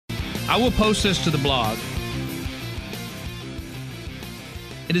I will post this to the blog.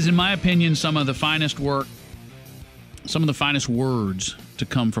 It is, in my opinion, some of the finest work, some of the finest words to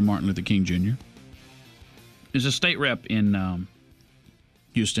come from Martin Luther King Jr. There's a state rep in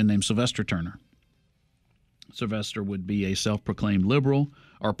Houston named Sylvester Turner. Sylvester would be a self-proclaimed liberal,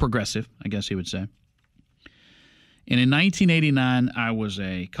 or progressive, I guess he would say. And in 1989, I was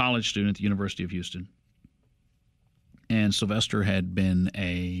a college student at the University of Houston. And Sylvester had been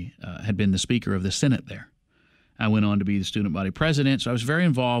the speaker of the Senate there. I went on to be the student body president, so I was very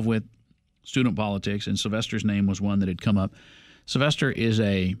involved with student politics, and Sylvester's name was one that had come up. Sylvester is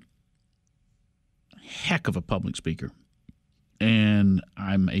a heck of a public speaker, and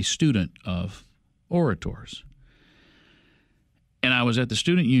I'm a student of orators. And I was at the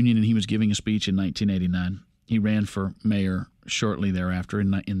student union, and he was giving a speech in 1989. He ran for mayor shortly thereafter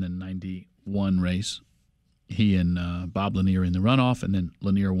in the 91 race. He and Bob Lanier in the runoff, and then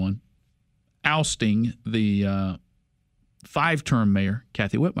Lanier won, ousting the 5-term mayor,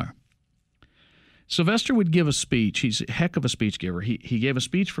 Kathy Whitmire. Sylvester would give a speech. He's a heck of a speech giver. He gave a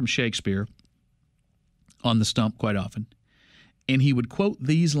speech from Shakespeare on the stump quite often, and he would quote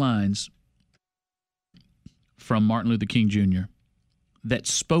these lines from Martin Luther King Jr. that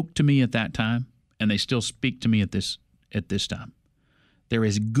spoke to me at that time, and they still speak to me at this time. They're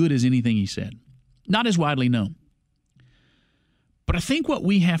as good as anything he said. Not as widely known. But I think what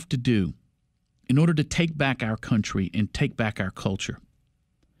we have to do in order to take back our country and take back our culture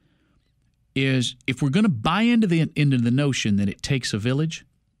is, if we're going to buy into the notion that it takes a village,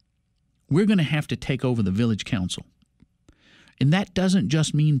 we're going to have to take over the village council. And that doesn't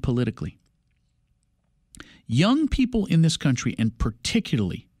just mean politically. Young people in this country, and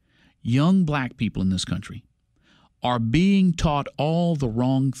particularly young black people in this country, are being taught all the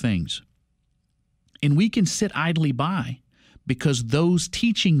wrong things. And we can sit idly by because those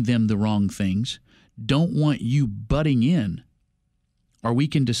teaching them the wrong things don't want you butting in. Or we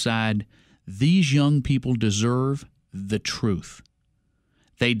can decide these young people deserve the truth.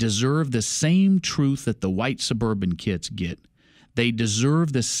 They deserve the same truth that the white suburban kids get. They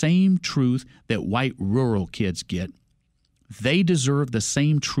deserve the same truth that white rural kids get. They deserve the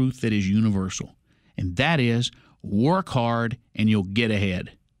same truth that is universal, and that is work hard and you'll get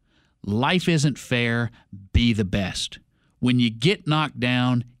ahead. Life isn't fair. Be the best. When you get knocked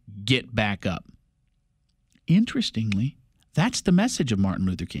down, get back up. Interestingly, that's the message of Martin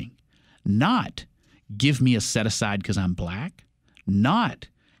Luther King. Not give me a set aside because I'm black. Not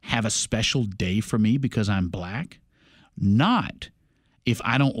have a special day for me because I'm black. Not if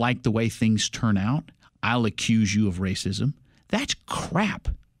I don't like the way things turn out, I'll accuse you of racism. That's crap.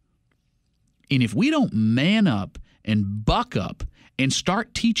 And if we don't man up and buck up and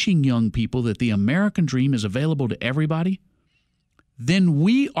start teaching young people that the American dream is available to everybody, then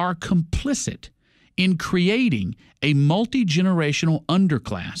we are complicit in creating a multi-generational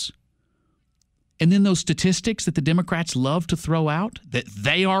underclass. And then those statistics that the Democrats love to throw out that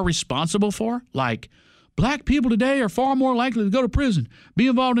they are responsible for, like black people today are far more likely to go to prison, be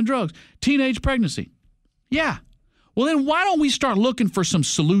involved in drugs, teenage pregnancy. Yeah. Well, then why don't we start looking for some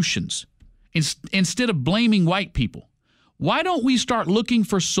solutions instead of blaming white people? Why don't we start looking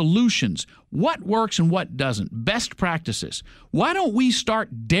for solutions? What works and what doesn't? Best practices. Why don't we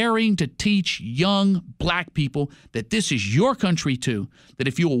start daring to teach young black people that this is your country too, that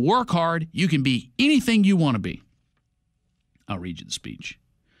if you'll work hard, you can be anything you want to be? I'll read you the speech.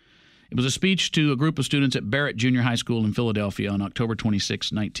 It was a speech to a group of students at Barrett Junior High School in Philadelphia on October 26,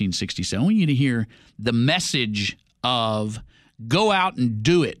 1967. I want you to hear the message of go out and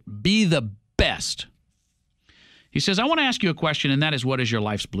do it. Be the best. He says, I want to ask you a question, and that is, what is your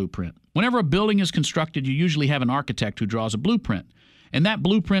life's blueprint? Whenever a building is constructed, you usually have an architect who draws a blueprint. And that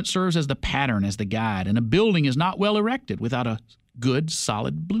blueprint serves as the pattern, as the guide. And a building is not well erected without a good,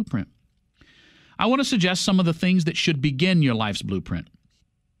 solid blueprint. I want to suggest some of the things that should begin your life's blueprint.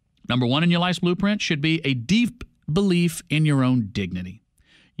 Number one in your life's blueprint should be a deep belief in your own dignity,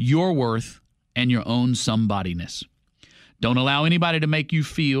 your worth, and your own somebodyness. Don't allow anybody to make you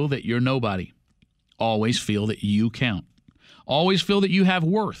feel that you're nobody. Always feel that you count. Always feel that you have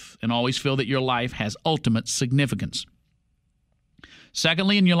worth, and always feel that your life has ultimate significance.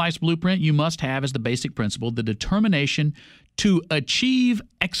 Secondly, in your life's blueprint, you must have as the basic principle the determination to achieve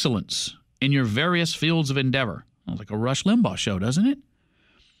excellence in your various fields of endeavor. Sounds like a Rush Limbaugh show, doesn't it?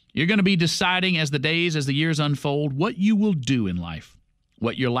 You're going to be deciding as the years unfold, what you will do in life,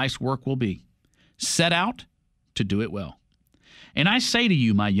 what your life's work will be. Set out to do it well. And I say to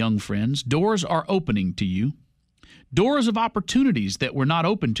you, my young friends, doors are opening to you. Doors of opportunities that were not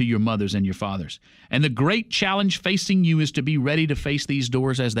open to your mothers and your fathers. And the great challenge facing you is to be ready to face these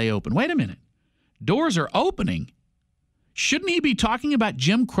doors as they open. Wait a minute. Doors are opening. Shouldn't he be talking about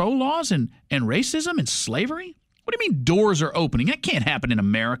Jim Crow laws and racism and slavery? What do you mean doors are opening? That can't happen in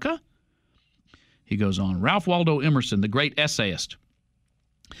America. He goes on. Ralph Waldo Emerson, the great essayist,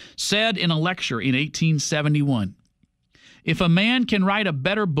 said in a lecture in 1871, if a man can write a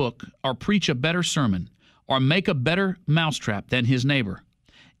better book or preach a better sermon or make a better mousetrap than his neighbor,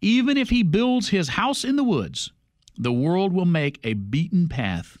 even if he builds his house in the woods, the world will make a beaten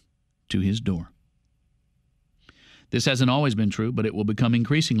path to his door. This hasn't always been true, but it will become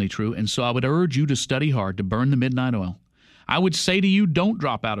increasingly true, and so I would urge you to study hard, to burn the midnight oil. I would say to you, don't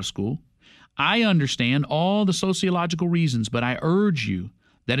drop out of school. I understand all the sociological reasons, but I urge you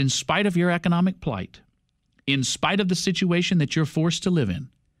that in spite of your economic plight, in spite of the situation that you're forced to live in,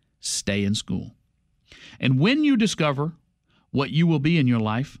 stay in school. And when you discover what you will be in your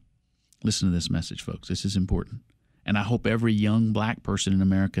life, listen to this message, folks. This is important. And I hope every young black person in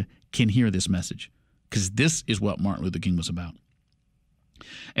America can hear this message, because this is what Martin Luther King was about.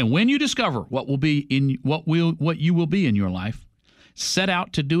 And when you discover what you will be in your life, set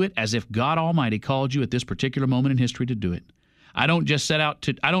out to do it as if God Almighty called you at this particular moment in history to do it. I don't just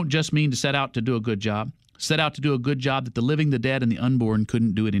mean to set out to do a good job. Set out to do a good job that the living, the dead, and the unborn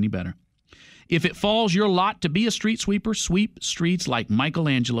couldn't do it any better. If it falls your lot to be a street sweeper, sweep streets like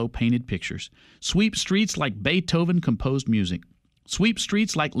Michelangelo painted pictures. Sweep streets like Beethoven composed music. Sweep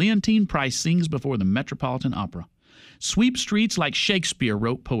streets like Leontine Price sings before the Metropolitan Opera. Sweep streets like Shakespeare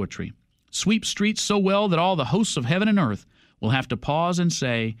wrote poetry. Sweep streets so well that all the hosts of heaven and earth will have to pause and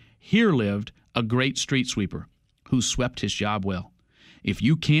say, here lived a great street sweeper who swept his job well. If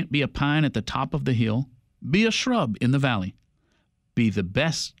you can't be a pine at the top of the hill, be a shrub in the valley. Be the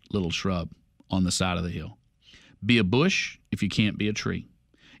best little shrub on the side of the hill. Be a bush if you can't be a tree.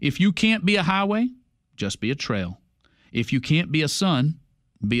 If you can't be a highway, just be a trail. If you can't be a sun,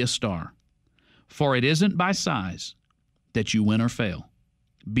 be a star. For it isn't by size that you win or fail.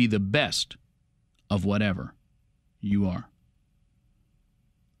 Be the best of whatever you are.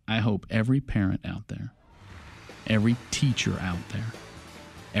 I hope every parent out there, every teacher out there,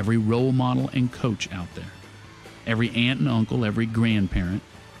 every role model and coach out there, every aunt and uncle, every grandparent,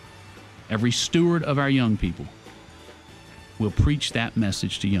 every steward of our young people will preach that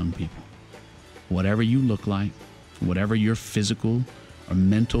message to young people. Whatever you look like, whatever your physical or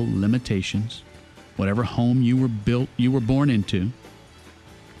mental limitations, whatever home you were born into,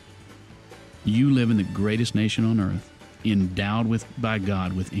 you live in the greatest nation on earth, endowed by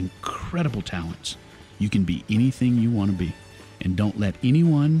God with incredible talents. You can be anything you want to be. And don't let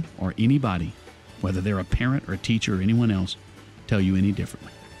anyone or anybody, whether they're a parent or a teacher or anyone else, tell you any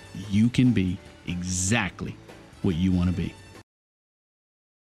differently. You can be exactly what you want to be.